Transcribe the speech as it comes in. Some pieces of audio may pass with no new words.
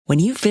When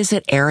you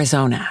visit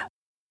Arizona,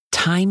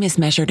 time is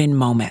measured in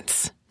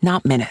moments,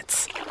 not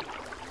minutes.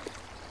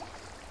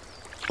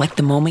 Like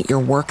the moment your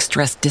work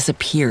stress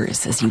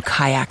disappears as you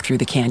kayak through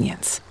the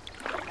canyons.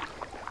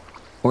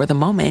 Or the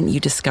moment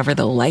you discover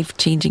the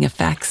life-changing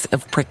effects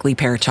of prickly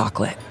pear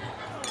chocolate.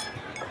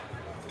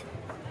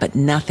 But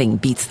nothing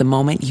beats the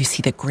moment you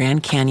see the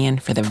Grand Canyon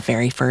for the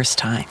very first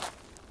time.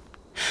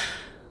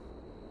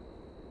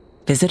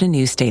 Visit a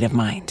new state of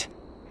mind.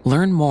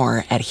 Learn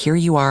more at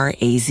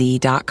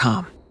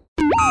hereyouareaz.com.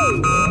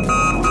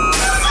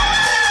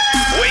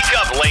 Wake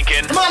up,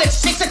 Lincoln. Come on, it's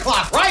 6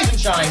 o'clock. Rise and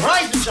shine,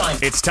 rise and shine.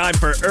 It's time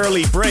for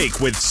Early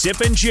Break with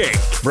Sip and Jake.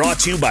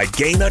 Brought to you by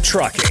Gaina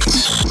Trucking.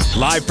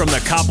 Live from the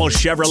Coppel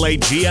Chevrolet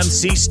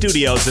GMC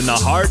studios in the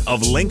heart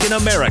of Lincoln,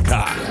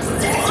 America.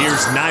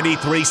 Here's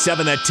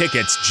 93.7 The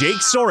Ticket's Jake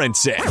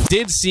Sorensen.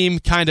 Did seem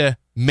kind of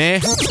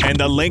meh. And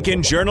the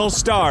Lincoln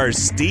Journal-Star's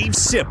Steve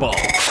Sipple.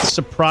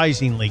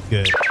 Surprisingly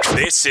good.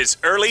 This is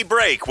Early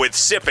Break with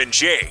Sip and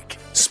Jake.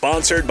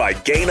 Sponsored by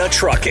Gaina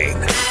Trucking.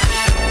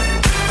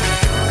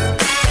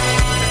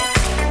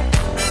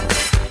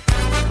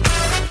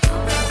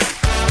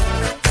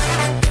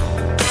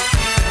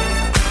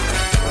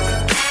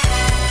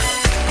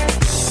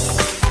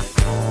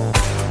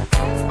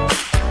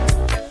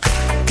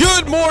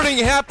 Good morning,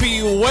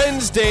 happy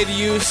Wednesday to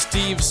you,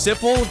 Steve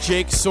Sipple,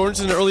 Jake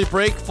Sorensen. Early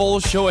break,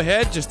 full show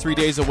ahead, just 3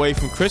 days away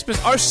from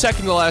Christmas. Our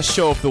second to last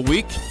show of the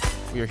week.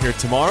 We are here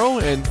tomorrow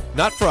and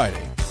not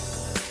Friday.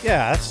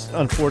 Yeah, that's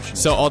unfortunate.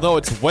 So although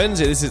it's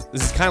Wednesday, this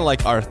is kind of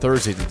like our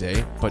Thursday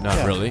today, but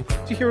not really.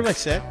 Did you hear what I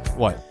said?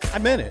 What? I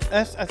meant it.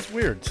 That's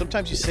weird.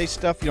 Sometimes you say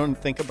stuff you don't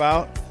think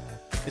about.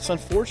 It's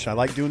unfortunate. I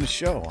like doing the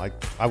show. I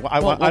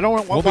don't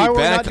want. We'll be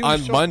back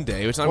on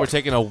Monday. It's not like we're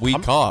taking a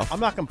week off. I'm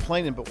not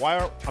complaining, but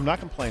I'm not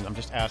complaining. I'm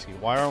just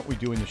asking, why aren't we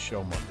doing the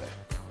show Monday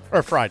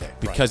or Friday?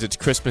 Because it's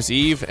Christmas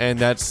Eve, and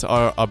that's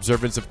our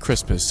observance of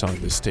Christmas on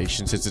this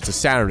station, since it's a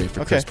Saturday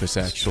for Christmas.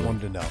 Actually, just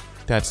wanted to know.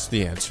 That's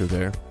the answer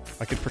there.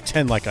 I can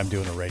pretend like I'm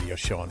doing a radio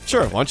show on Friday.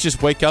 Sure. Why don't you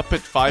just wake up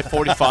at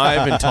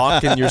 5:45 and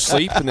talk in your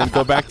sleep, and then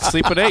go back to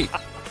sleep at 8?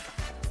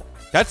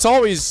 That's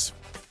always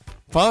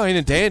fine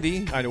and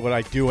dandy. Kind of what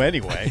I do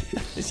anyway.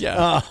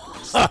 Yeah.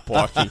 Stop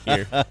walking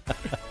here.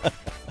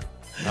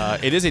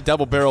 It is a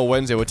double barrel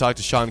Wednesday. We'll talk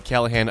to Sean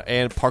Callahan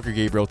and Parker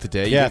Gabriel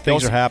today. Yeah,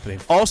 things are happening.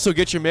 Also,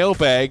 get your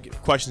mailbag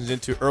questions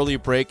into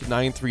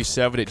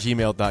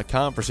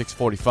earlybreak937@gmail.com for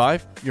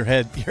 6:45. Your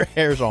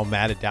hair's all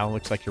matted down.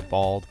 Looks like you're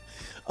bald.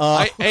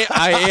 I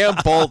am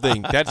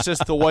balding. That's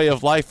just the way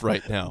of life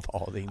right now.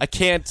 Balding. I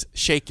can't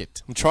shake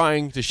it. I'm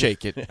trying to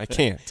shake it. I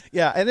can't.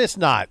 Yeah, and it's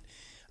not.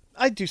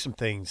 I do some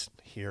things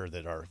here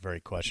that are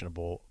very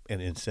questionable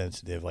and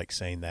insensitive, like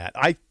saying that.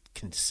 I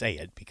can say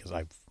it because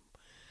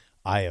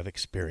I have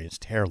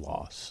experienced hair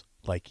loss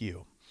like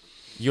you.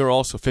 You're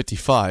also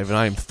 55 and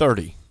I am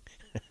 30.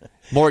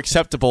 More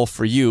acceptable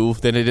for you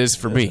than it is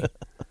for me.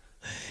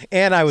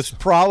 And I was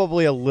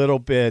probably a little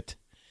bit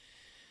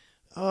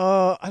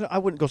I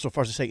wouldn't go so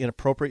far as to say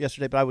inappropriate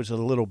yesterday, but I was a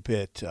little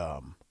bit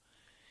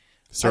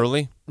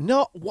surly?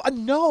 No.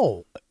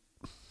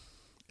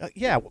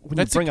 Yeah, when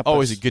that's you bring up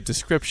always a good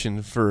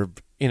description for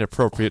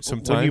inappropriate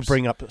sometimes. When you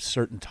bring up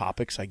certain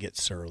topics, I get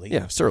surly.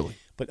 Yeah, surly.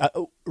 But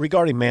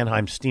regarding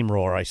Mannheim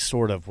Steamroller, I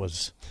sort of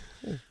was.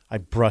 I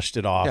brushed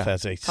it off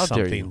as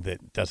something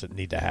that doesn't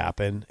need to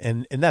happen,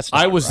 and that's.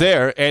 Not I was right.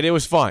 there, and it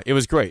was fine. It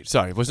was great.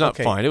 Sorry, it was not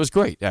fine. It was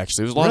great.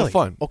 Actually, it was a lot of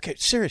fun. Okay,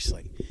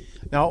 seriously.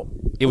 Now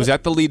it was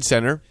at the Lead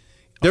Center.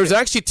 There was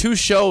actually 2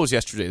 shows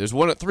yesterday. There's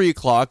one at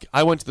 3:00.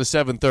 I went to the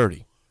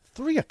 7:30.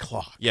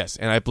 3:00. Yes,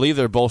 and I believe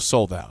they're both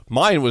sold out.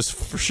 Mine was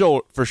for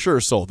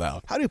sure sold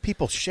out. How do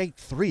people shake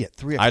 3 at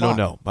 3:00? I don't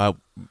know.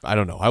 I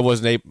don't know. I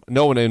wasn't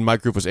no one in my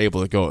group was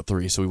able to go at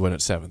 3, so we went at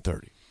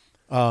 7:30.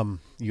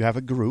 You have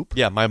a group.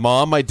 Yeah, my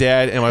mom, my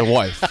dad, and my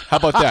wife. How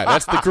about that?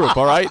 That's the group,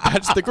 all right?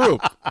 That's the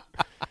group. I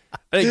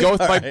didn't go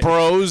with my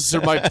bros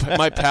or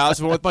my pals.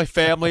 I went with my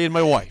family and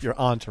my wife. Your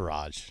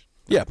entourage.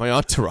 Yeah, my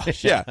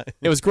entourage. Yeah,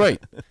 it was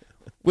great.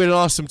 We had an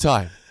awesome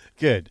time.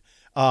 Good.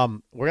 We're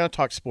going to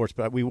talk sports,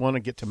 but we want to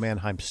get to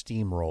Mannheim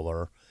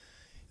Steamroller.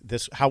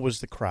 How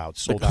was the crowd?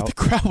 Sold out? The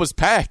crowd was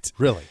packed.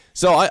 Really?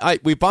 So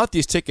we bought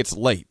these tickets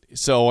late.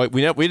 So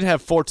we didn't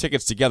have 4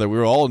 tickets together. We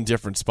were all in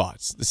different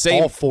spots.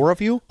 All 4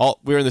 of you?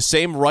 We were in the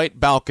same right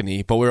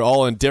balcony, but we were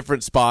all in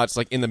different spots,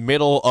 like in the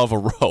middle of a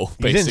row.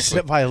 Basically. You didn't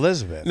sit by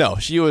Elizabeth. No,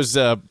 she was.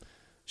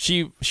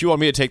 She wanted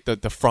me to take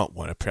the front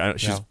one.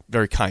 She's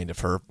very kind of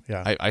her.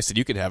 Yeah. I said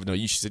you could have it. No,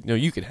 she said no,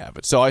 you could have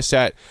it. So I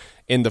sat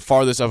in the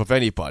farthest of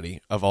anybody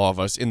of all of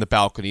us in the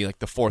balcony, like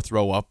the 4th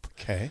row up.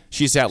 Okay.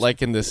 She sat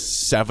like in the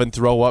 7th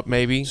row up,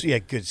 maybe. So you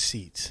had good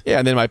seats. Yeah,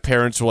 and then my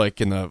parents were like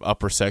in the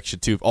upper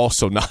section too,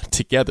 also not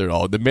together at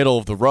all, in the middle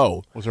of the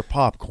row. Was there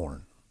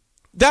popcorn?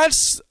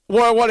 That's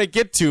what I want to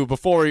get to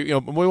before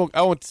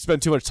I won't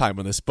spend too much time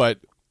on this, but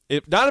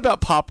not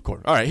about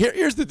popcorn. All right,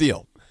 here's the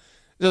deal.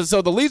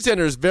 So the Lead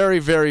Center is very,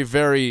 very,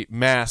 very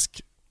mask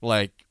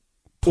like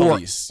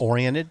police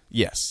oriented.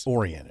 Yes,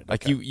 oriented.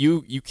 Like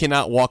you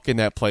cannot walk in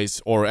that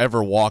place or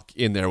ever walk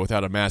in there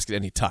without a mask at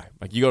any time.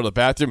 Like you go to the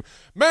bathroom,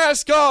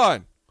 mask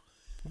on.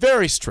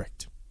 Very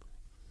strict.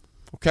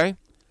 Okay?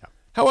 Yeah.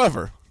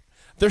 However,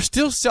 they're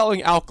still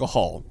selling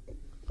alcohol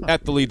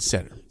at the Leeds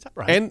Center. Is that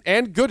right?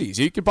 And goodies.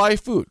 You could buy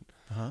food.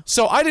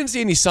 So I didn't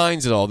see any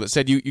signs at all that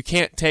said you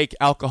can't take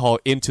alcohol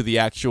into the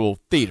actual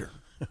theater.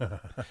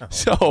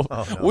 So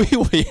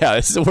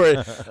this is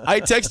where I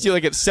text you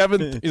like at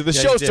 7. The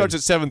show starts at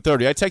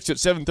 7:30. I text you at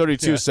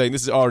 7:32 saying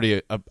this is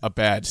already a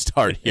bad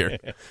start here.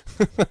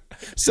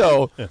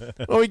 So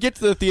when we get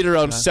to the theater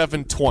around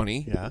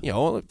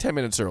 7:20, 10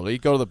 minutes early,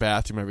 go to the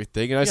bathroom,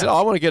 everything, and I said,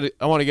 I want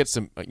to get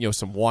some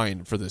some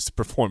wine for this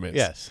performance.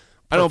 Yes,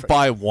 I don't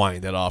buy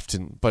wine that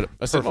often, but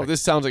I said,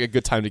 this sounds like a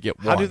good time to get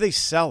wine. How do they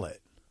sell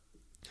it?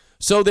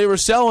 So they were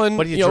selling.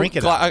 What do you drink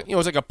it out of? It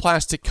was like a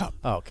plastic cup.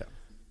 Oh, okay.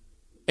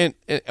 And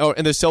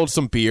they sold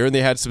some beer, and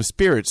they had some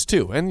spirits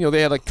too, and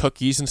they had like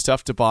cookies and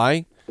stuff to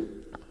buy.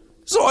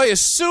 So I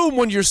assume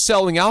when you're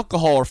selling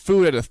alcohol or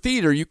food at a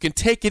theater, you can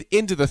take it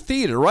into the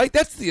theater, right?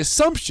 That's the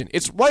assumption.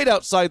 It's right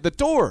outside the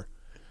door.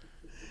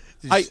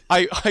 I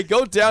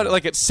go down at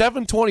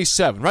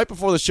 7:27, right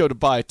before the show, to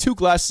buy 2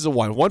 glasses of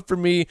wine, one for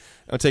me,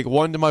 and I'll take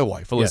one to my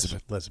wife,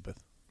 Elizabeth. Yes, Elizabeth.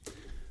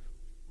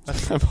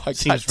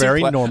 Seems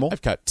very normal.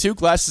 I've got 2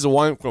 glasses of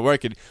wine where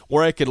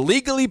I could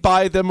legally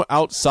buy them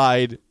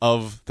outside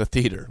of the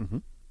theater,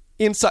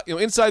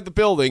 inside the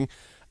building,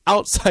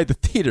 outside the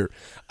theater.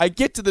 I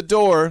get to the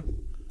door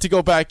to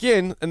go back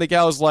in, and the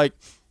gal was like,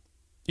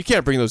 "You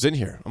can't bring those in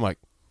here." I'm like,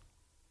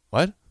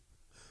 "What?"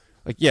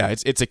 Like, yeah,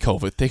 it's a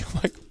COVID thing. I'm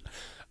like,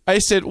 I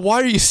said,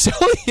 "Why are you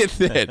selling it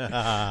then?"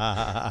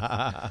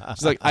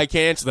 She's like, "I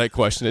can't answer that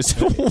question." I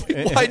said, well,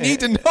 I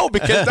need to know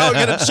because now I'm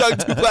going to chug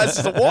 2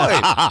 glasses of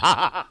wine.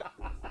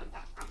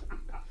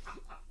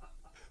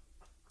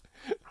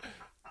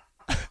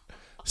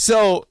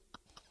 So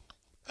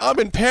I'm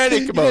in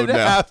panic mode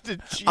now.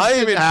 I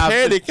am in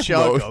panic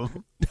mode.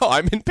 No,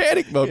 I'm in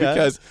panic mode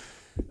because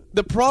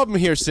the problem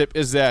here, Sip,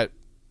 is that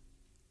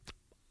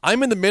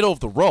I'm in the middle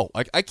of the row.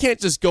 Like, I can't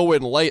just go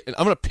in late, and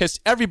I'm going to piss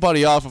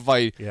everybody off if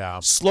I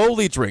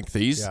slowly drink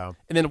these and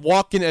then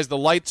walk in as the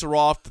lights are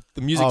off,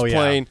 the music's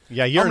playing.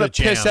 Yeah, you're in a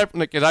jam.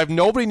 I have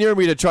nobody near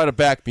me to try to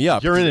back me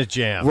up. You're in a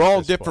jam. We're all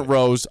in different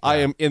rows. Yeah.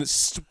 I am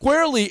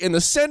squarely in the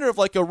center of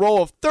like a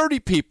row of 30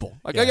 people.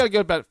 I got to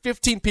get about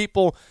 15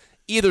 people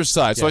either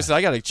side. So I said,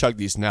 I got to chug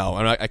these now,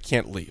 and I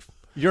can't leave.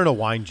 You're in a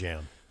wine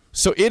jam.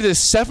 So it is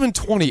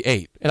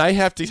 7:28, and I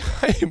have to.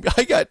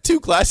 I got 2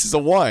 glasses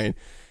of wine.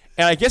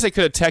 And I guess I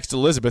could have texted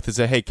Elizabeth and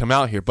said, "Hey, come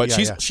out here." But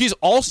she's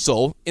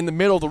also in the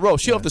middle of the row.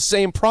 She'll have the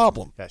same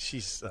problem. Yeah,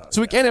 she's. So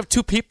we can't have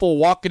 2 people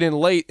walking in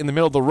late in the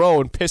middle of the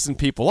row and pissing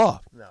people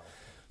off. No.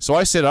 So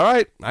I said, "All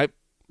right, I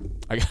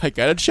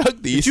got to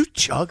chug these." Did you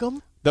chug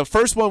them? The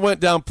first one went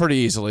down pretty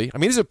easily. I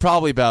mean, these are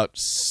probably about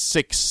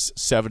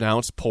 6-7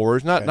 ounce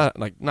pours, not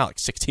like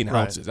 16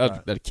 ounces.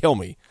 That'd kill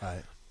me.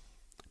 Right.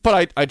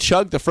 But I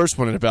chugged the first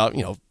one in about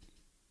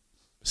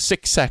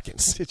 6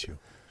 seconds. Did you?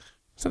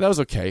 So that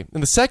was okay.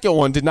 And the second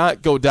one did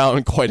not go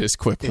down quite as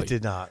quickly. It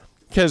did not.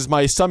 Because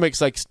my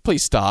stomach's like,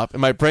 "Please stop."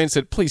 And my brain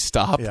said, "Please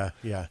stop."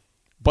 Yeah.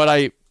 But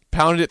I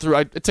pounded it through.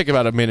 It took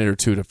about a minute or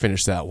 2 to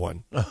finish that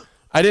one.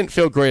 I didn't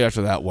feel great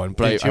after that one,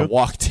 but I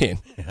walked in.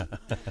 Yeah.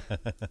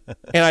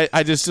 And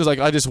I just was like,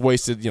 I just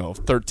wasted,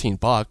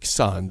 $13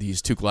 on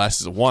these 2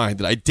 glasses of wine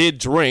that I did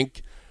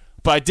drink,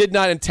 but I did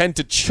not intend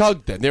to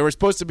chug them. They were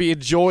supposed to be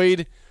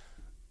enjoyed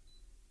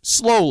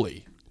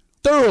slowly,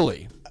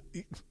 thoroughly,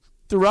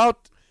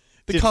 throughout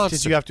the concert.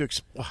 Did you have to?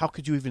 How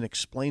could you even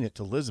explain it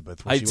to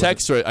Elizabeth? I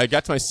texted her. I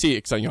got to my seat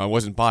because I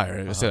wasn't by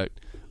her. I said,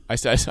 I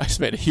just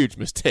made a huge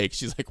mistake.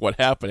 She's like, "What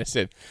happened?" I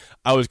said,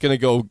 "I was going to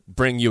go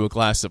bring you a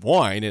glass of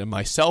wine and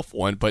myself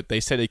one, but they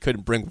said they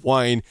couldn't bring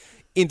wine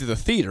into the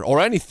theater or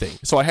anything,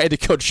 so I had to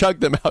go chug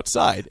them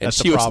outside." And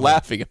she was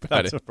laughing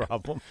about it. That's a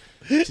problem.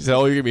 She said,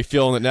 "Oh, you're gonna be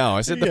feeling it now."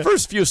 I said, "The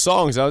first few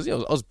songs, I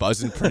was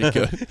buzzing pretty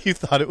good." You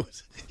thought it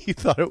was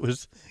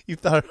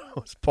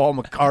Paul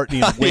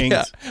McCartney and Wings.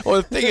 Yeah.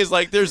 Well, the thing is,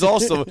 like, there's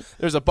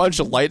a bunch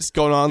of lights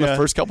going on the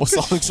first couple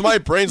songs. So my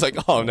brain's like,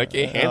 "Oh, I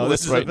can't handle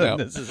this right now.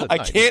 I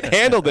can't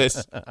handle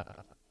this."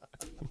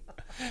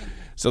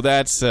 So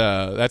that's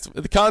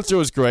the concert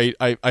was great.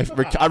 I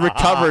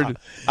recovered.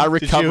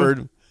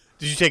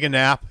 Did you take a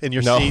nap in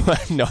your seat?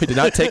 No, I did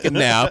not take a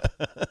nap.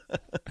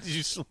 Did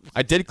you sleep?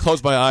 I did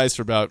close my eyes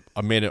for about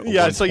a minute.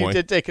 So you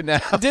did take a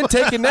nap. I did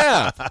take a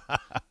nap.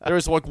 There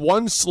was like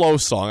one slow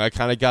song I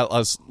kind of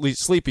got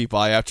sleepy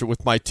by after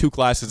with my 2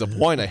 glasses of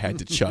wine I had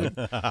to chug.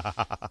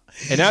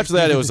 And after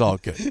that, it was all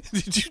good.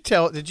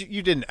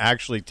 You didn't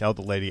actually tell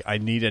the lady, "I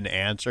need an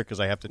answer because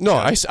I have to"? No,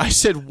 I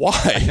said,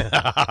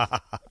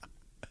 "Why?"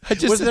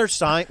 Was there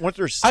signs?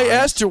 I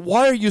asked her,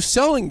 "Why are you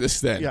selling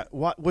this then?" Yeah.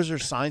 What was there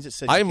signs that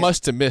said? I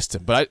must have missed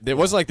him, but it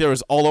wasn't like there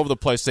was all over the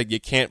place saying you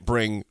can't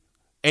bring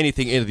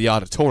anything into the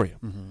auditorium.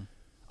 Mm-hmm.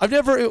 Have you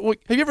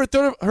ever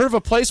heard of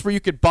a place where you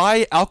could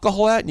buy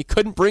alcohol at and you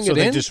couldn't bring it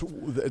in?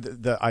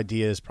 The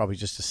idea is probably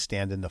just to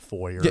stand in the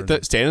foyer. Yeah,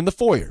 stand in the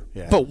foyer.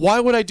 Yeah. But why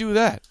would I do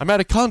that? I'm at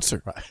a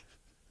concert. Right.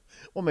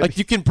 Well, maybe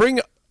you can bring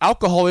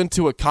alcohol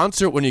into a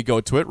concert when you go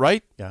to it,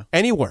 right? Yeah.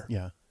 Anywhere.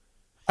 Yeah.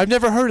 I've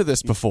never heard of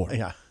this before.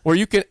 Yeah. Where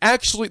you can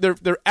actually,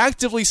 they're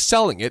actively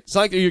selling it. It's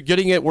not like you're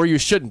getting it where you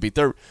shouldn't be.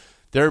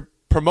 They're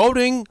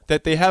promoting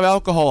that they have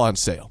alcohol on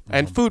sale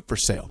and food for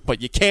sale,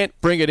 but you can't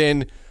bring it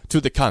in to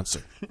the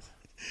concert.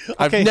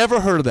 I've never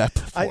heard of that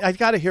before. I've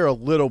got to hear a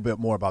little bit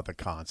more about the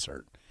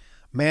concert.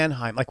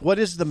 Mannheim, like what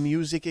is the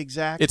music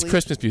exactly? It's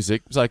Christmas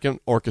music. It's like an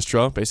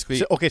orchestra, basically.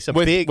 So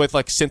with with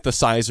like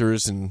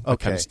synthesizers and that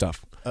kind of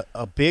stuff.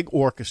 A big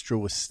orchestra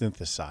with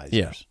synthesizers.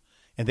 Yeah.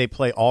 And they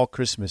play all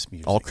Christmas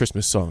music. All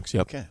Christmas songs,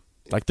 yep. Okay.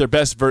 Like their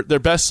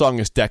best song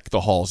is "Deck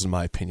the Halls," in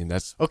my opinion.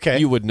 That's okay.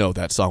 You would know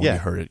that song when you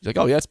heard it. Like,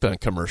 oh yeah, it's been on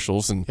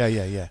commercials, and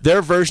yeah.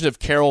 Their version of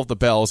 "Carol of the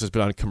Bells" has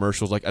been on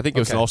commercials. Like I think it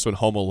was also in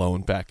Home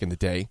Alone back in the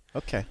day.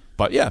 Okay,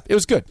 but yeah, it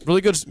was good.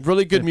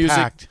 Really good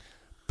music.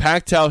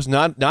 Packed house,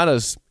 not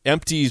as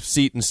empty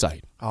seat in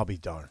sight. I'll be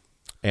darned.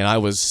 And I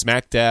was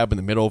smack dab in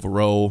the middle of a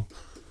row.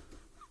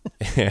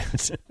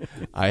 And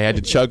I had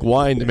to chug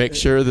wine to make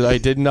sure that I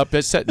didn't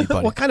upset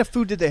anybody. What kind of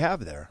food did they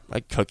have there?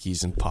 Like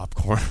cookies and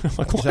popcorn. I'm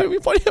like, why do you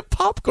have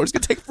popcorn? It's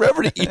going to take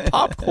forever to eat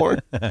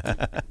popcorn.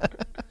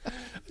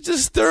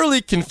 Just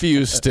thoroughly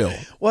confused still.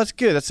 Well, that's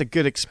good. That's a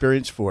good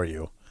experience for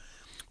you.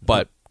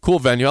 But cool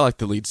venue. I like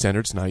the Lead Center.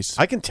 It's nice.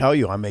 I can tell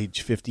you I'm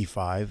age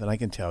 55, and I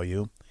can tell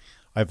you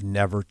I've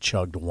never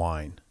chugged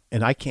wine.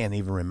 And I can't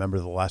even remember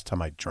the last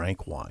time I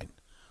drank wine.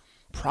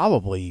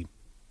 Probably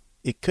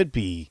it could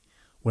be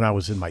when I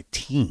was in my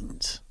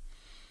teens.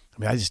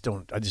 I mean, I just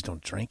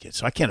don't drink it,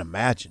 so I can't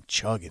imagine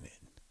chugging it.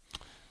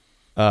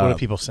 What are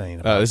people saying?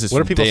 What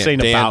are people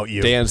saying about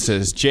you? Dan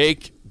says,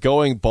 Jake,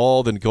 going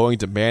bald and going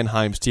to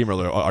Mannheim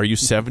Steamroller. Are you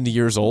 70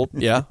 years old?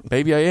 Yeah,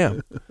 maybe I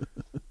am.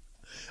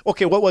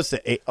 Okay, what was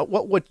the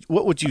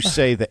what would you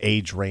say the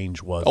age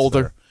range was?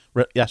 Older.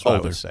 That's what I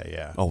would say.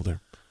 Yeah, older.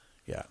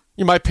 Yeah.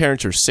 My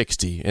parents are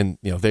 60, and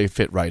they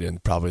fit right in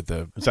probably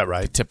Is that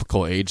right? the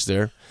typical age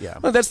there. Yeah.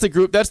 Well, that's the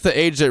group. That's the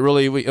age that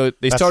really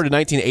they started in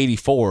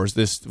 1984. Is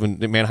this when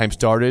Mannheim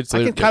started? So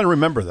I can kind of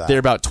remember that. They're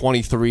about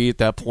 23 at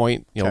that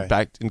point. Okay.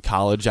 Back in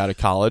college, out of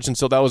college, and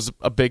so that was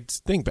a big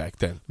thing back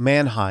then.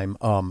 Mannheim.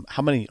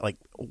 How many? Like,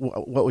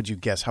 what would you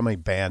guess? How many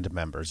band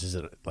members is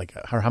it? Like,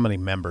 how many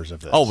members of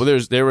this? Oh, well,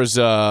 there was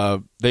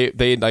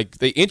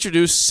they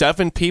introduced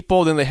 7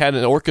 people. Then they had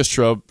an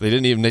orchestra. They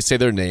didn't even say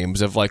their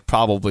names of like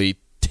probably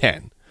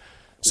 10.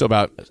 So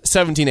about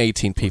 17,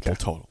 18 people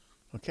total.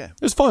 Okay.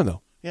 It was fun,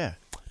 though. Yeah.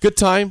 Good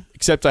time,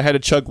 except I had to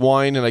chug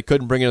wine and I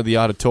couldn't bring it to the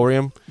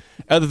auditorium.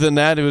 Other than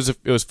that, it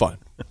was fun.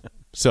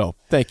 So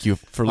thank you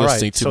for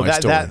listening to my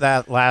story.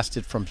 That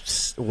lasted from,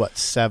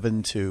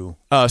 7 to?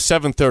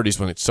 7:30 is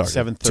when it started.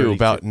 7:30 to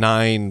about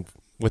 9.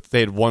 They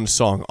had one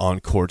song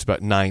encore. It's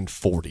about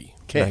 9:40,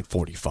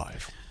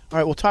 9:45. All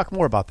right, we'll talk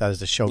more about that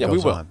as the show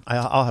goes on.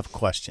 I'll have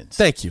questions.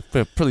 Thank you.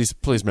 Please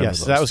remember yes,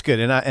 those. that was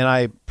good, and I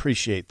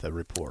appreciate the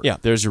report. Yeah,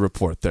 there's your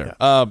report there.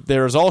 Yeah.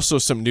 There is also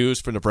some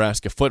news for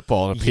Nebraska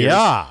football. It appears.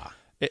 Yeah.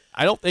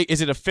 I don't think,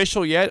 is it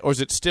official yet, or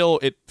is it still?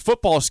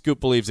 Football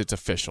Scoop believes it's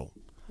official.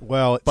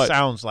 Well, it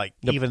sounds like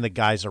even the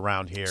guys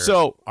around here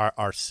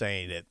are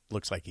saying it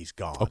looks like he's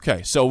gone.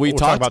 Okay, so we're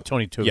talking about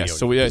Tony Tuioti. Yes,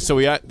 so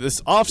we this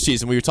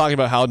offseason we were talking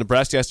about how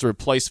Nebraska has to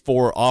replace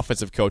 4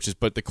 offensive coaches,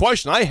 but the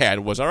question I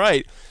had was, all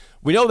right,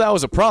 we know that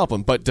was a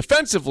problem, but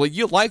defensively,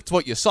 you liked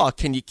what you saw.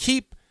 Can you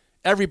keep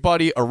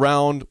everybody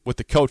around with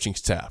the coaching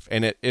staff?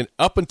 And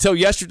up until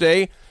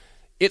yesterday,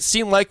 it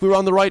seemed like we were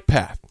on the right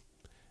path.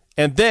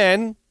 And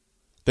then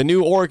the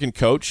new Oregon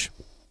coach,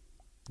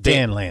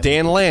 Dan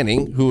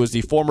Lanning, who was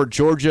the former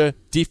Georgia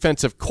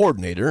defensive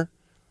coordinator,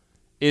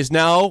 is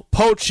now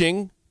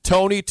poaching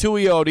Tony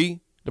Tuioti,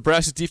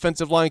 Nebraska's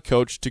defensive line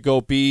coach, to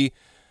go be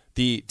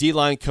the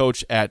D-line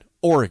coach at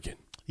Oregon.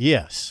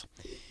 Yes.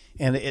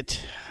 And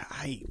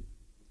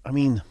I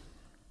mean,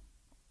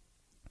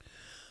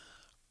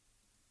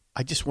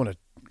 I just want to,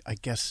 I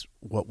guess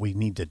what we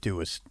need to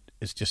do is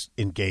just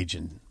engage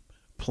in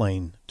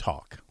plain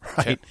talk,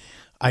 right? Okay.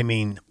 I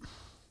mean,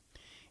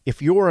 if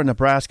you're a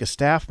Nebraska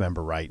staff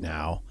member right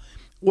now,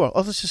 well,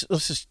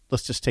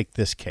 let's just take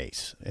this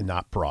case and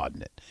not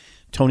broaden it.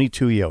 Tony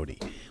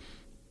Tuioti,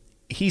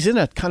 he's in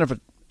a kind of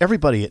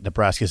everybody at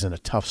Nebraska is in a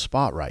tough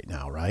spot right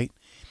now, right?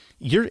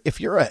 If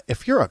you're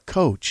a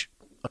coach,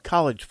 a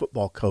college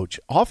football coach,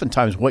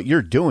 oftentimes what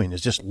you're doing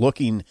is just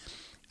looking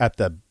at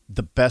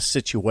the best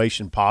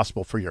situation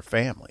possible for your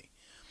family.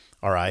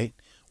 All right.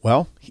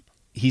 Well,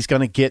 he's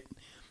going to get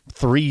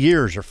 3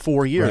 years or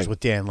 4 years with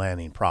Dan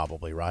Lanning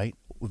probably, right?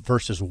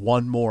 Versus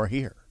 1 more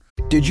here.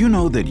 Did you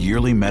know that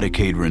yearly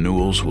Medicaid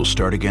renewals will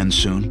start again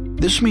soon?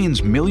 This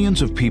means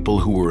millions of people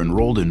who were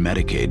enrolled in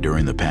Medicaid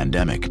during the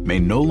pandemic may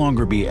no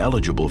longer be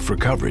eligible for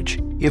coverage.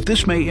 If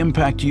this may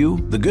impact you,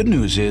 the good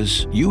news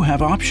is you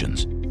have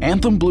options.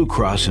 Anthem Blue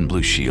Cross and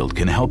Blue Shield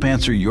can help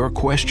answer your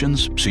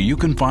questions so you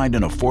can find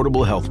an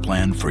affordable health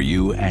plan for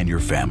you and your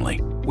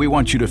family. We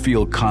want you to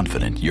feel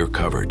confident you're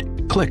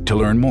covered. Click to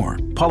learn more.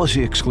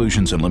 Policy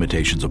exclusions and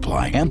limitations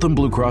apply. Anthem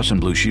Blue Cross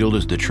and Blue Shield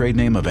is the trade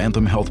name of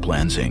Anthem Health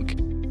Plans, Inc.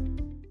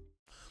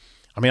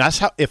 I mean, that's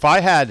how, if I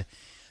had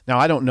Now,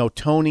 I don't know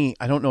Tony.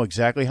 I don't know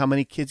exactly how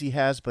many kids he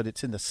has, but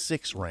it's in the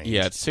 6 range.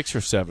 Yeah, it's 6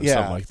 or 7,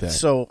 something like that.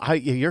 So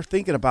you're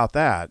thinking about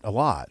that a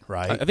lot,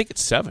 right? I think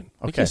it's 7.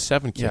 I think it's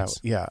 7 kids.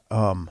 Yeah.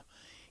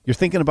 You're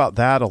thinking about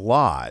that a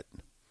lot,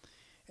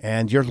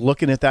 and you're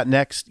looking at that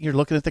next. You're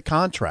looking at the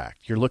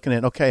contract. You're looking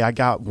at, okay, I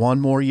got one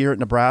more year at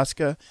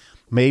Nebraska,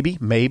 maybe.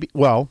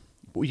 Well,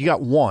 you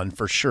got one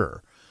for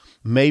sure.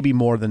 Maybe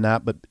more than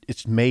that, but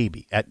it's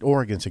maybe. At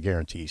Oregon's a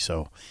guarantee,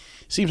 so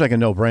it seems like a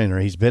no-brainer.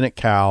 He's been at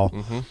Cal.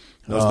 Mm-hmm.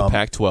 Knows the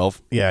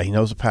Pac-12. Yeah, he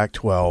knows the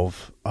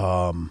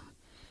Pac-12.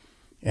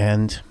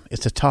 And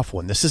it's a tough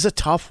one. This is a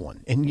tough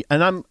one. And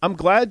I'm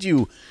glad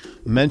you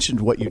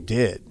mentioned what you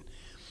did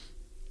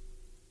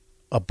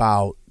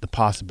about the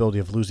possibility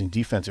of losing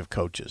defensive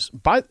coaches.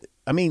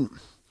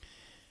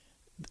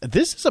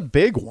 This is a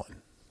big one.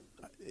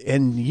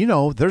 And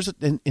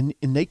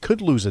and they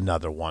could lose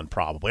another one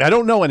probably. I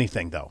don't know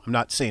anything though. I'm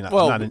not saying.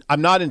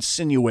 I'm not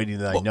insinuating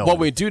that I know. What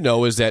we do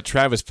know is that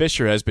Travis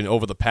Fisher has been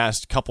over the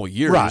past couple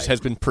years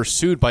has been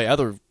pursued by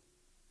other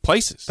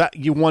places. That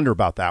you wonder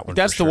about that one.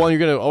 That's the one you're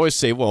going to always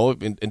say. Well,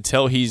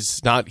 until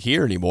he's not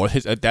here anymore,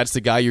 that's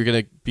the guy you're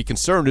going to be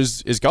concerned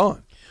is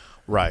gone.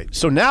 Right.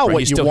 So now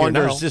what you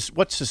wonder is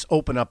what's this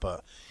open up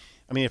a?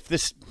 I mean, if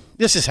this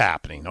is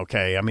happening,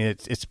 okay. I mean,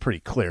 it's pretty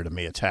clear to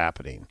me it's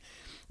happening.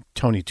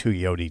 Tony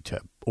Tuioti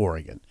to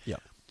Oregon. Yeah,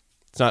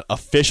 it's not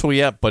official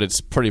yet, but it's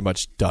pretty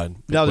much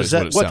done. Now,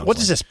 what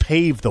does this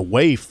pave the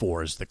way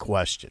for? Is the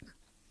question.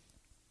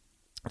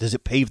 Does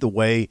it pave the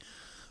way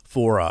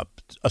for a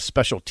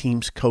special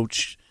teams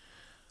coach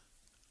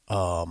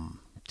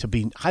to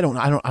be? I don't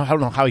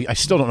know how. I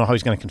still don't know how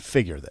he's going to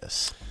configure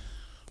this.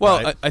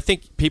 Well, right? I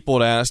think people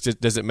would ask,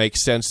 does it make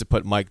sense to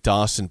put Mike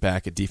Dawson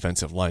back at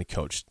defensive line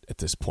coach at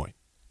this point?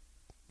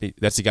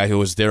 That's the guy who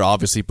was there,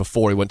 obviously,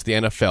 before he went to the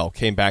NFL,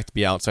 came back to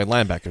be outside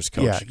linebackers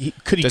coach. Yeah,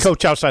 could he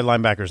coach outside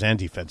linebackers and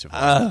defensive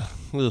line?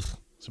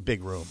 It's a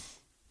big room.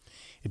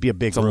 It'd be a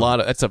big room.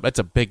 That's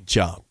a big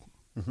job.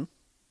 Mm-hmm.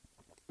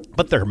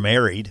 But they're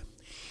married.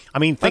 I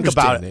mean, think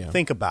about it.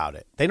 Think about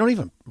it. They don't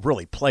even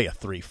really play a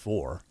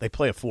 3-4. They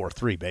play a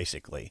 4-3,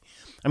 basically.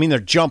 I mean, they're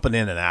jumping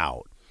in and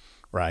out,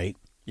 right?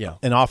 Yeah.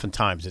 And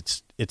oftentimes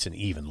it's an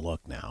even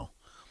look now.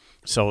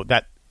 So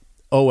that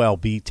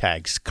OLB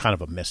tag's kind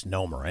of a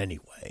misnomer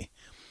anyway.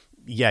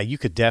 Yeah, you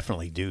could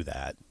definitely do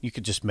that. You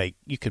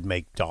could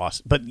make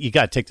Dawson, but you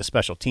got to take the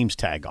special teams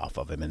tag off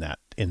of him in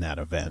that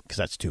event because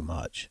that's too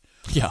much.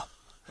 Yeah.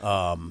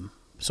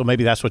 So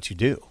maybe that's what you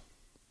do.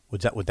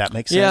 Would that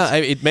make sense? Yeah,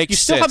 it makes sense.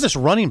 You still have this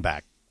running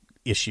back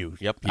issue.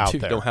 Yep, you out too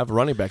there. don't have a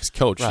running backs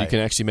coach. Right. You can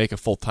actually make a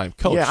full-time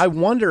coach. Yeah, I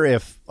wonder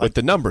if with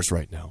the numbers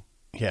right now.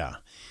 Yeah,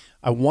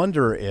 I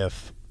wonder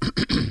if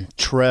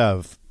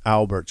Trev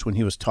Alberts, when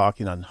he was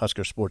talking on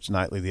Husker Sports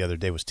Nightly the other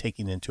day, was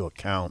taking into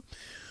account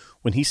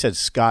when he said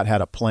Scott had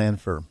a plan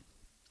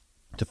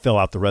to fill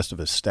out the rest of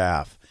his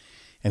staff,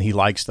 and he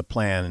likes the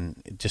plan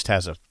and it just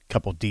has a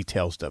couple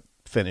details to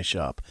finish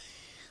up.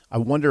 I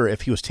wonder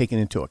if he was taking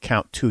into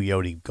account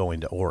Tuioti going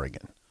to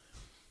Oregon.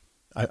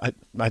 I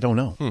don't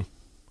know.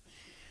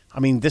 I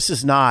mean,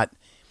 it's not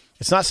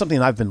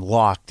something I've been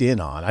locked in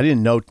on. I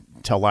didn't know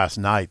until last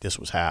night this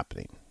was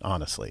happening,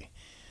 honestly.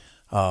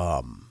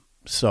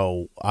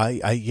 So I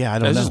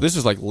don't know. This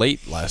was like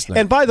late last night.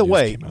 And by the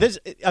way,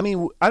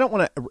 I don't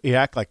want to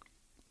react like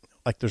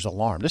there's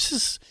alarm. This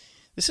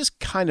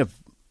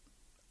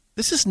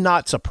is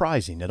not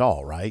surprising at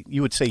all, right?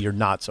 You would say you're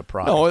not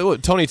surprised. No,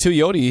 Tony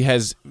Tuioti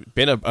has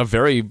been a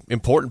very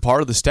important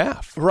part of the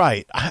staff.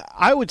 Right.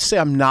 I would say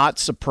I'm not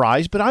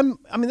surprised, but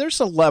there's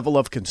a level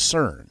of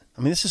concern.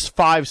 I mean, this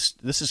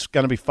is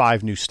going to be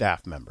 5 new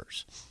staff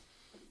members,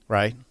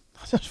 right?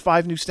 That's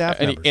 5 new staff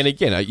members. And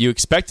again, you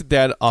expected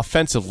that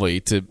offensively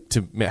to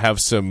have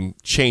some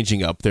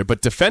changing up there,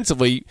 but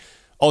defensively,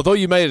 although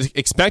you may have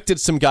expected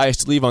some guys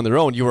to leave on their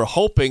own, you were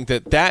hoping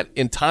that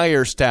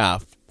entire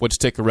staff would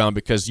stick around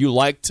because you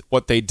liked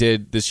what they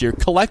did this year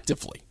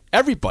collectively.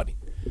 Everybody.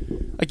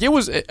 Like it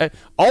was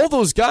all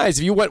those guys,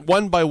 if you went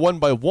one by one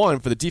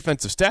for the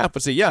defensive staff,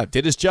 would say, yeah,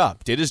 did his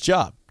job.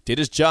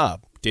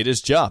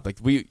 Like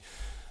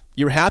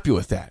you're happy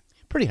with that.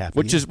 Pretty happy.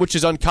 Which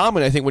is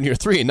uncommon, I think, when you're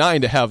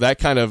 3-9 to have that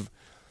kind of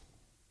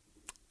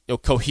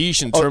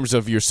cohesion in terms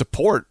of your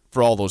support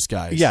for all those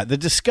guys. Yeah, the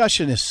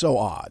discussion is so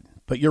odd,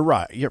 but you're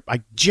right. You're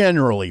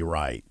generally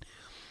right.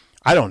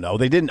 I don't know.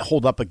 They didn't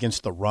hold up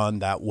against the run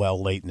that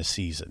well late in the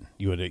season.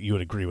 You would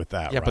agree with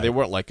that, yeah, right? But they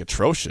weren't like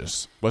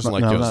atrocious. It wasn't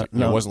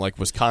like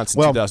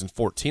Wisconsin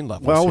 2014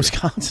 levels. Well,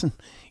 Wisconsin,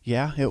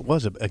 yeah, it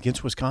was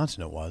against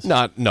Wisconsin. It was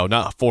not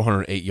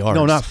 408 yards.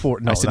 No, not 4.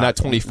 No, I said not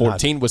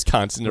 2014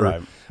 Wisconsin or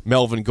right.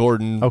 Melvin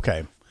Gordon.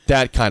 Okay,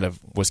 that kind of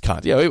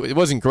Wisconsin. Yeah, it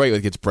wasn't great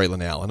against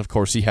Braylon Allen. Of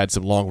course, he had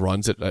some long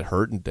runs that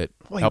hurt and that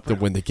helped him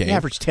win the game. He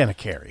averaged 10 a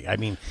carry. I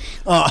mean,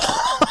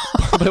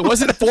 but it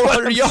wasn't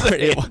 400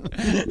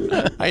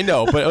 yards. I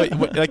know, but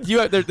like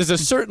there's a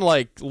certain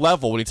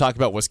level when you talk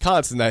about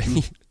Wisconsin that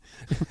he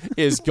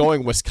is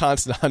going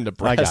Wisconsin on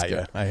Nebraska. I got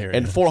you. I hear you.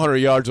 And 400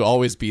 yards will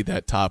always be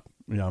that top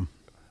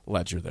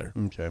ledger there.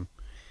 Okay.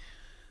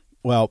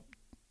 Well,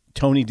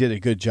 Tony did a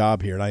good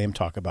job here, and I am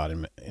talking about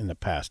him in the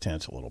past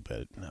tense a little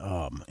bit.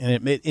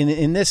 And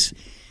in this,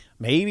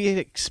 maybe it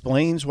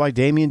explains why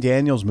Damian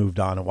Daniels moved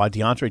on and why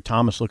DeAndre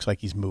Thomas looks like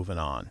he's moving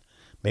on.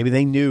 Maybe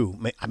they knew.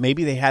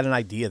 Maybe they had an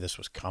idea this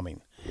was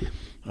coming.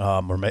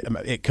 Or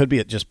it could be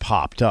it just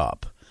popped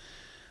up.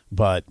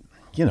 But,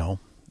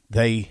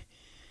 they're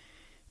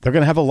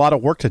going to have a lot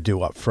of work to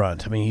do up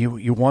front. I mean,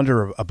 you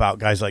wonder about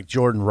guys like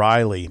Jordan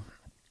Riley,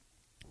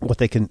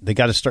 they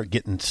got to start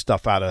getting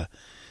stuff out of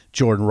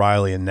Jordan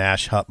Riley and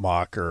Nash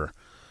Hutmacher.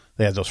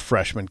 They had those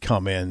freshmen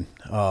come in,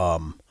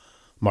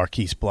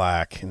 Marquise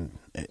Black, and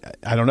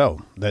I don't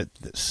know they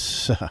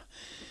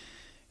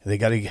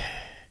got to.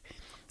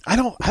 I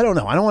don't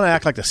know. I don't want to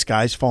act like the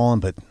sky's falling,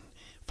 but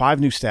 5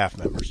 new staff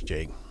members,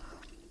 Jake.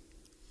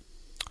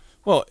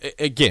 Well,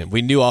 again,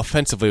 we knew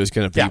offensively it was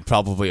going to be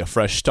probably a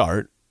fresh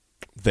start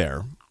there.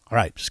 All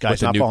right,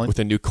 sky's not falling. With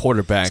a new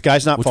quarterback.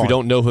 Sky's not falling. We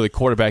don't know who the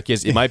quarterback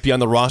is. It might be on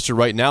the roster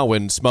right now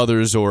when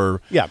Smothers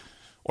or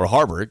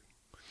Harburg.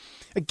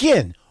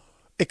 Again,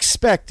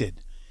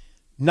 expected,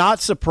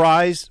 not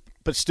surprised,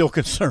 but still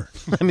concerned.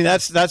 I mean,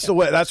 that's the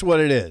way. That's what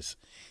it is.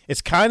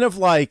 It's kind of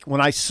like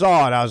when I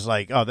saw it, I was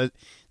like, "Oh,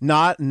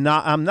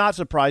 I'm not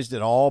surprised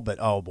at all." But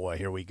oh boy,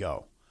 here we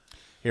go.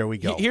 Here we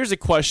go. Here's a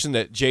question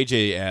that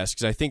JJ asked,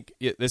 because I think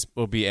this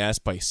will be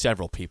asked by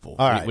several people.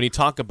 All right. When you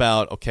talk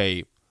about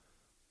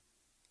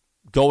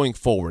going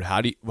forward,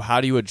 how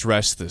do you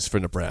address this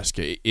for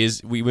Nebraska?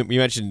 We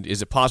mentioned,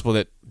 is it possible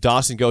that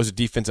Dawson goes to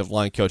defensive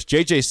line coach?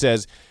 JJ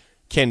says,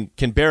 can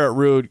Barrett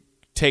Ruud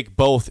take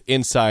both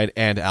inside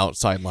and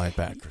outside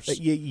linebackers?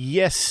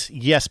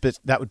 Yes, but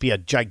that would be a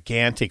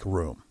gigantic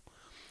room.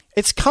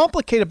 It's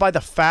complicated by the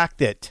fact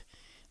that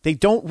they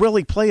don't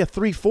really play a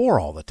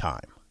 3-4 all the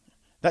time.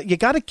 You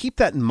got to keep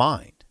that in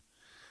mind.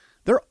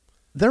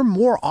 They're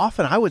more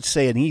often, I would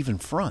say, an even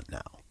front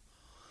now.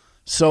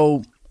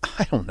 So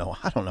I don't know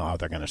how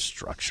they're going to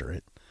structure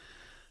it.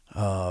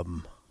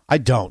 I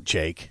don't,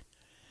 Jake.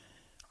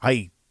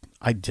 I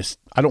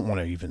don't want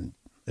to even.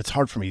 It's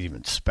hard for me to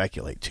even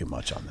speculate too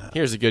much on that.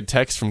 Here's a good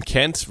text from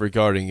Kent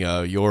regarding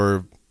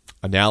your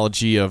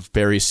analogy of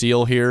Barry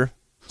Seal here.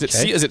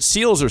 Is it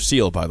Seals or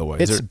Seal, by the way?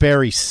 It's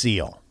Barry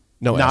Seal.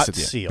 No, not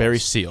Seal. Barry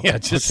Seal. Yeah,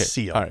 just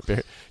Seal. All right,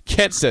 Barry.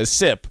 Kent says,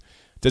 Sip,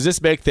 does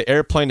this make the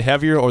airplane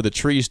heavier or the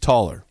trees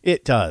taller?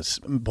 It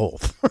does.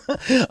 Both.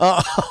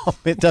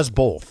 It does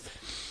both.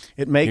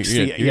 It makes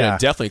you're gonna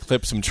definitely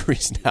clip some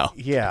trees now.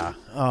 Yeah.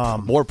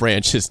 More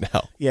branches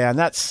now. Yeah, and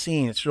that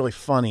scene, it's really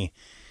funny.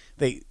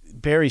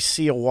 Barry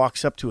Seal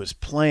walks up to his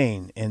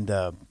plane, and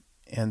the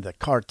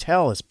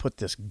cartel has put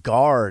this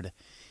guard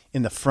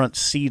in the front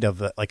seat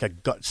of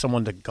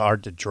someone to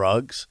guard the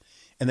drugs,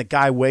 and the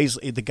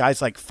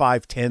guy's like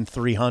 5'10",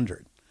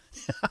 300,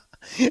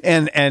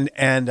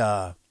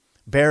 and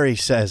Barry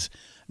says,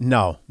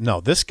 no,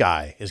 this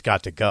guy has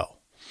got to go.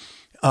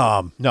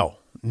 No,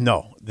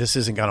 this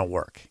isn't going to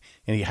work,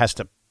 and he has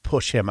to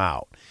push him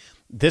out.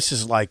 This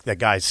is like the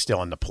guy's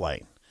still in the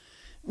plane.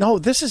 No,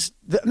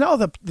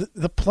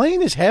 the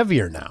plane is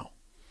heavier now.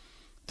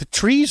 The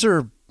trees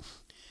you're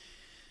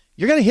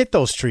going to hit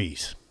those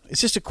trees. It's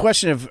just a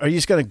question of, are you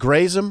just going to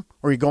graze them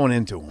or are you going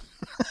into them?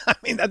 I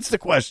mean, that's the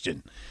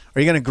question.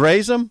 Are you going to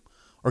graze them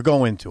or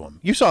go into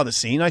them? You saw the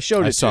scene. I showed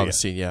it to you. I saw the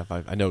scene, yeah.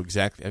 I know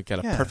exactly. I've got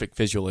a perfect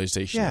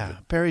visualization of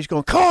it. Barry's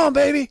going, come on,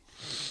 baby.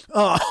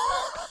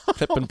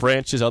 Clipping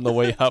branches on the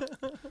way up.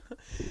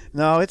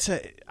 No,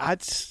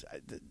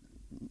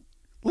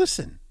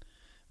 listen,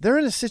 they're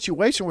in a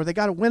situation where they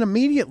got to win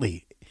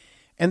immediately.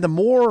 And the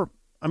more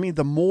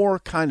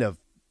kind of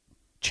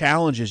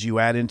challenges you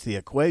add into the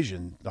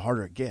equation, the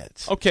harder it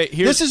gets. Okay,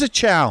 this is a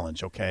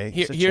challenge. Okay,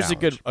 here's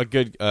a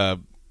good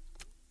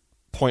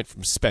point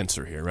from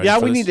Spencer here. Right? Yeah,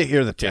 we need to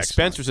hear the text.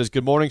 Spencer says,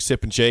 "Good morning,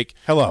 Sip and Jake."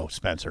 Hello,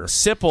 Spencer.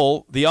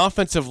 Sipple, the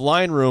offensive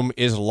line room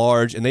is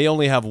large, and they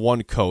only have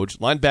one coach.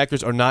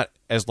 Linebackers are not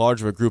as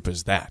large of a group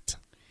as that.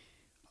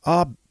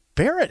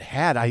 Barrett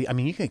had, I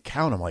mean, you can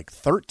count them like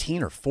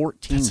 13 or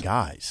 14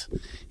 guys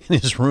in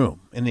his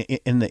room, in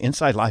the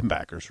inside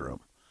linebackers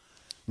room.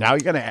 Now you're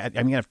going to add,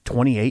 you have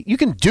 28. You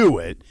can do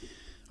it.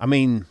 I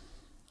mean,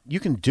 you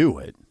can do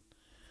it.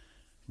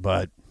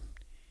 But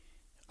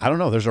I don't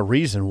know. There's a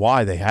reason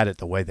why they had it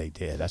the way they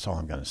did. That's all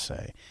I'm going to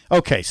say.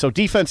 Okay, so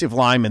defensive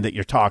linemen that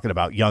you're talking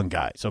about, young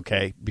guys,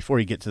 okay, before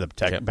you get to the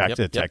to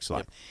the text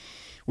line.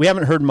 We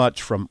haven't heard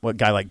much from a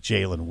guy like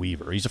Jalen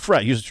Weaver. He's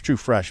a true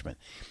freshman.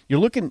 You're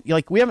looking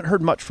we haven't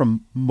heard much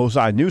from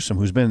Mosiah Newsom,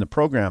 who's been in the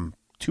program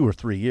 2 or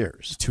 3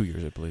 years. 2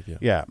 years, I believe. Yeah.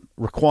 Yeah.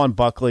 Raquan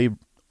Buckley,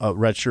 a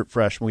redshirt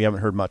freshman. We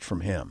haven't heard much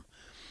from him.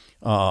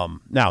 Now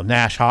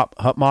Nash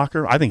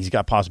Hutmacher, I think he's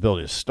got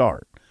possibility to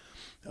start.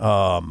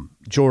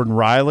 Jordan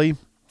Riley,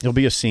 he'll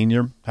be a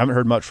senior. Haven't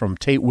heard much from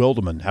Tate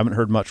Wildeman. Haven't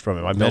heard much from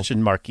him. I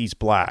mentioned Marquise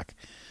Black.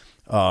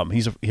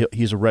 He's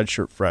a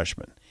redshirt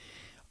freshman.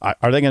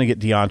 Are they going to get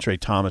DeAndre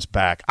Thomas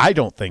back? I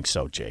don't think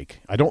so, Jake.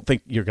 I don't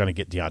think you're going to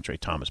get DeAndre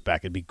Thomas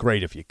back. It'd be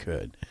great if you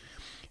could.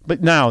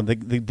 But now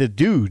the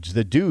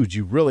dudes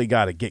you really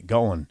got to get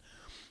going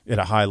at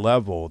a high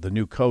level. The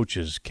new coach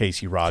is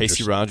Casey Rogers.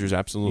 Casey Rogers,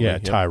 absolutely. Yeah,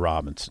 Ty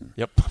Robinson.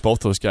 Yep, both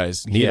those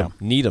guys need them.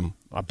 Need them.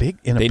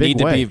 They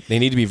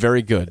need to be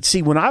very good.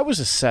 See, when I was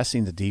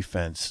assessing the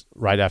defense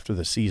right after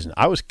the season,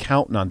 I was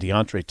counting on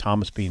DeAndre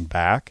Thomas being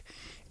back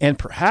and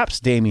perhaps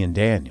Damian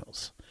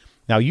Daniels.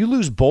 Now, you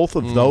lose both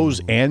of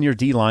those and your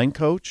D-line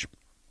coach.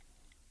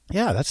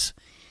 Yeah, that's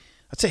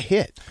a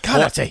hit. God,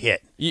 that's a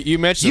hit. You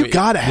mentioned you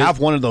got to have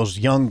one of those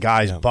young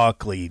guys,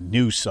 Buckley,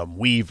 Newsome,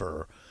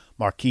 Weaver,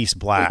 Marquise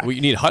Black. We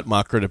need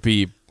Hutmacher to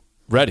be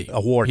ready. A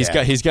war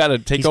daddy. He's got to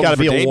take over. He's got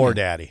to be Damian. a war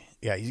daddy.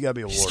 Yeah, he's got to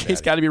be a war daddy.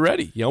 He's got to be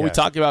ready. You know, we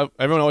talk about,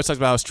 everyone always talks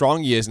about how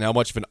strong he is and how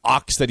much of an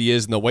ox that he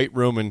is in the weight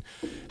room and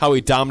how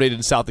he dominated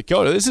in South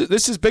Dakota.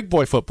 This is big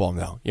boy football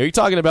now. You know, you're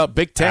talking about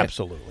Big Ten.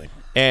 Absolutely.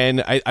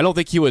 And I don't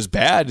think he was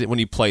bad when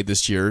he played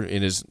this year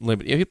in his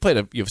limit. He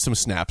played some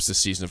snaps this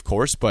season, of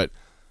course, but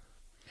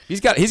he's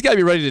got to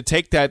be ready to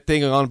take that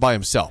thing on by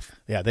himself.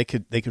 Yeah, they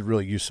could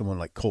really use someone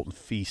like Colton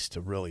Feast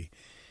to really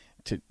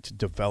to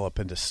develop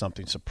into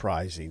something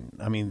surprising.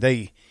 I mean,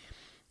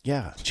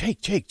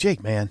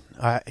 Jake, man,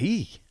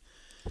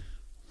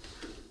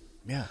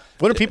 yeah.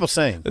 What are people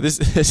saying?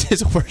 This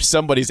is where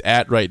somebody's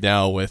at right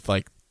now with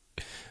like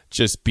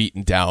just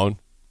beaten down.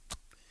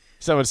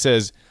 Someone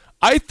says,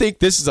 I think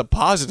this is a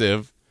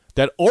positive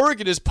that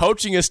Oregon is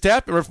poaching a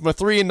staff member from a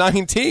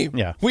 3-9 team.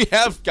 Yeah. We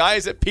have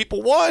guys that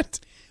people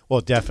want.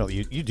 Well,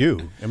 definitely. You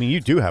do. I mean, you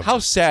do have. How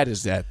sad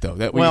is that, though?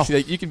 That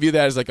you can view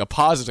that as like a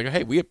positive. Like,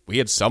 hey, we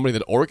had somebody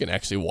that Oregon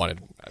actually wanted.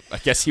 I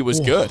guess he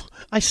was good.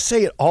 I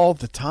say it all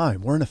the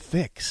time. We're in a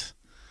fix.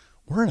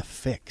 But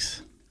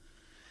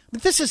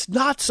this is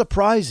not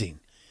surprising.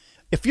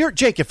 If you're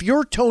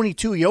Tony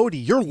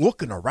Tuioti, you're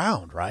looking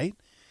around, right?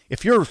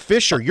 If you're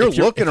Fisher, you're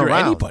looking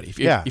around. Anybody.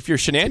 If you're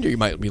Shenander, you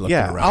might be looking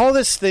around. All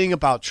this thing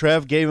about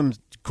Trev gave him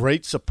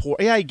great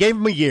support. Yeah, he gave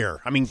him a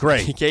year. I mean,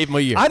 great. He gave him a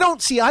year. I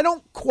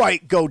don't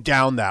quite go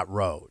down that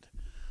road.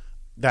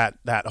 That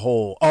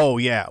whole,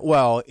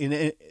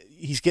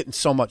 he's getting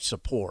so mumuch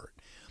support.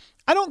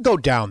 I don't go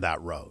down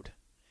that road.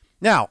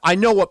 Now, I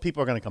know what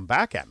people are going to come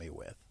back at me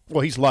with.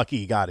 Well, he's lucky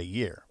he got a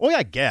year. Well,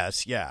 I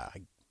guess, yeah,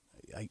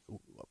 I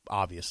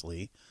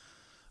obviously.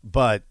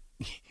 But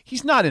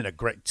Scott's not in a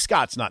great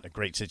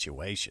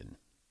situation.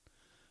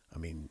 I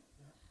mean,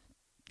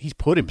 he's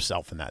put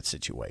himself in that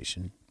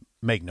situation.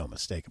 Make no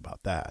mistake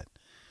about that.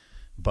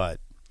 But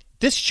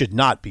this should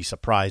not be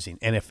surprising.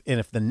 And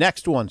if the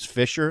next one's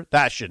Fisher,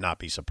 that should not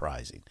be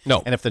surprising.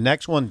 No. And if the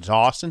next one's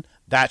Dawson,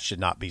 that should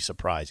not be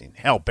surprising.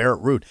 Hell,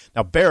 Barrett Root.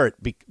 Now, Barrett,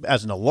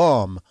 as an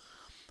alum,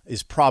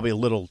 is probably a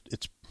little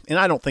 – and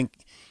I don't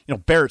think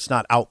 – Barrett's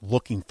not out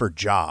looking for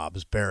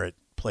jobs. Barrett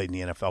played in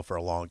the NFL for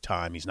a long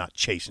time. He's not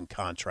chasing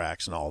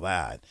contracts and all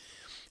that.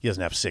 He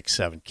doesn't have 6,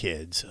 7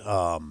 kids.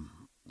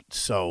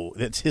 So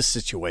his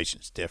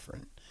situation's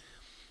different.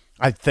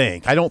 I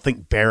don't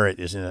think Barrett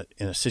is in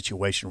a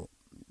situation,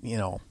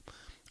 I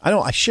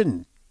don't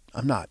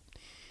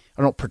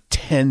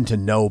pretend to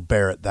know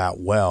Barrett that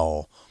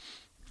well,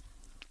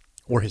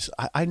 or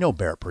I know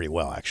Barrett pretty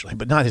well actually,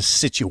 but not his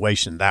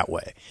situation that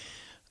way.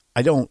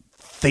 I don't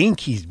think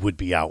he would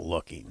be out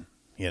looking,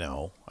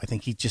 I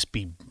think he'd just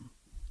be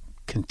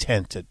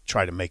content to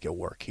try to make it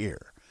work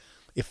here.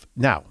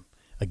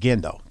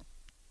 Again though,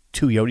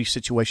 Tuioti's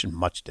situation,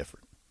 much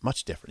different.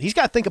 He's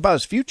got to think about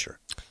his future.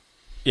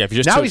 Yeah,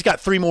 he's got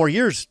 3 more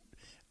years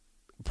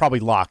probably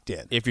locked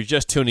in. If you're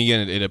just tuning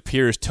in, it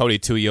appears Tony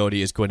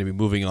Tuioti is going to be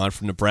moving on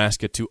from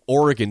Nebraska to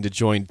Oregon to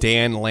join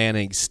Dan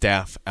Lanning's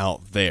staff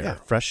out there. Yeah,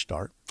 fresh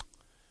start,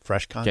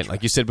 fresh contract. Again,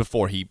 like you said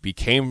before, he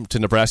came to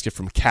Nebraska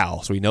from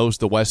Cal, so he knows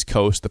the West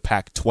Coast, the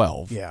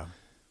Pac-12. Yeah.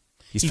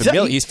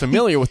 He's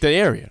familiar with the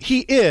area.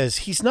 He is.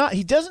 He's not.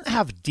 He doesn't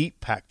have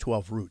deep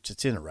Pac-12 roots.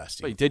 It's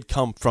interesting. But he did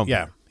come from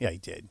there. Yeah, he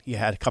did. He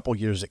had a couple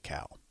years at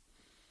Cal.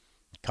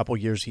 Couple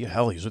years, he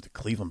was with the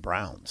Cleveland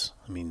Browns.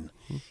 I mean,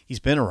 he's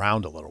been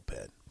around a little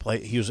bit.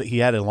 He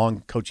had a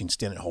long coaching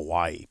stint at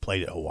Hawaii.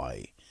 Played at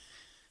Hawaii.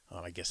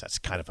 I guess that's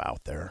kind of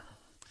out there,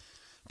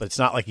 but it's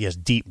not like he has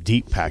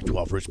deep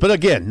Pac-12 roots. But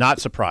again, not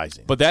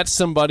surprising. But that's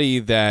somebody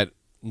that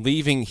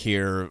leaving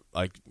here,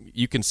 like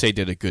you can say,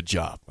 did a good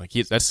job. Like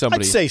that's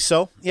somebody. I'd say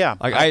so. Yeah.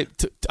 Like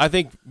I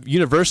think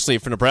universally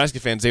for Nebraska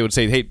fans, they would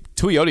say, "Hey,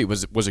 Tuioti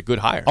was a good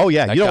hire." Oh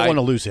yeah, you don't want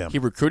to lose him. He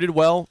recruited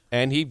well,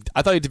 and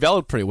I thought he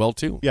developed pretty well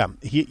too. Yeah,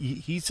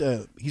 he's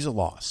a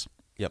loss.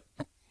 Yep.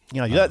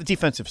 The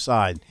defensive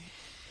side.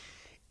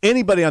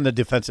 Anybody on the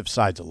defensive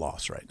side's a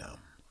loss right now,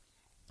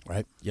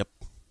 right? Yep.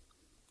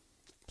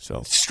 So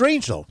it's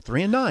strange though,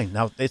 3-9.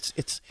 Now it's.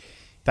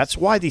 That's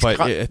why these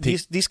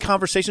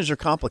conversations are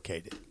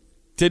complicated.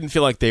 Didn't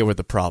feel like they were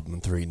the problem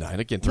in 3-9.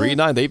 Again,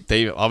 3-9,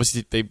 they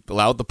obviously they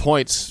allowed the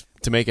points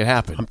to make it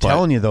happen. I'm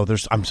telling you though,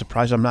 I'm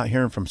surprised I'm not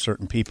hearing from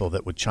certain people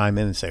that would chime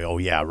in and say, "Oh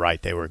yeah,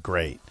 right, they were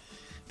great."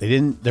 They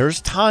didn't. There's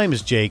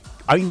times, Jake.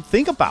 I mean,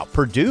 think about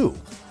Purdue.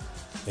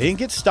 They didn't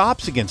get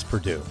stops against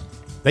Purdue.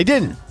 They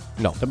didn't.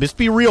 No, let's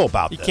be real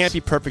about this. You can't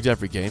be perfect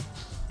every game.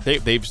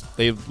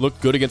 They've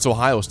looked good against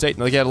Ohio State.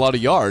 Now, they had a lot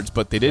of yards,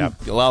 but they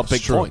didn't allow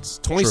big points.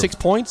 26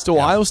 points to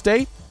Ohio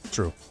State?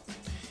 True.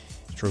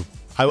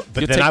 But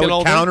then I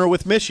would counter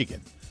with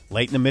Michigan.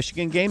 Late in the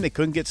Michigan game, they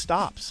couldn't get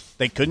stops.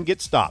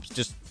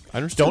 Just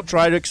don't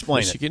try to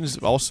explain Michigan is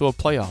also a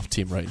playoff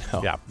team right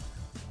now. Yeah.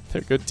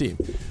 They're a good team.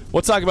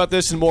 We'll talk about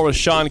this and more with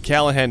Sean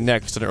Callahan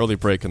next on an early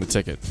break on the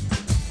Ticket.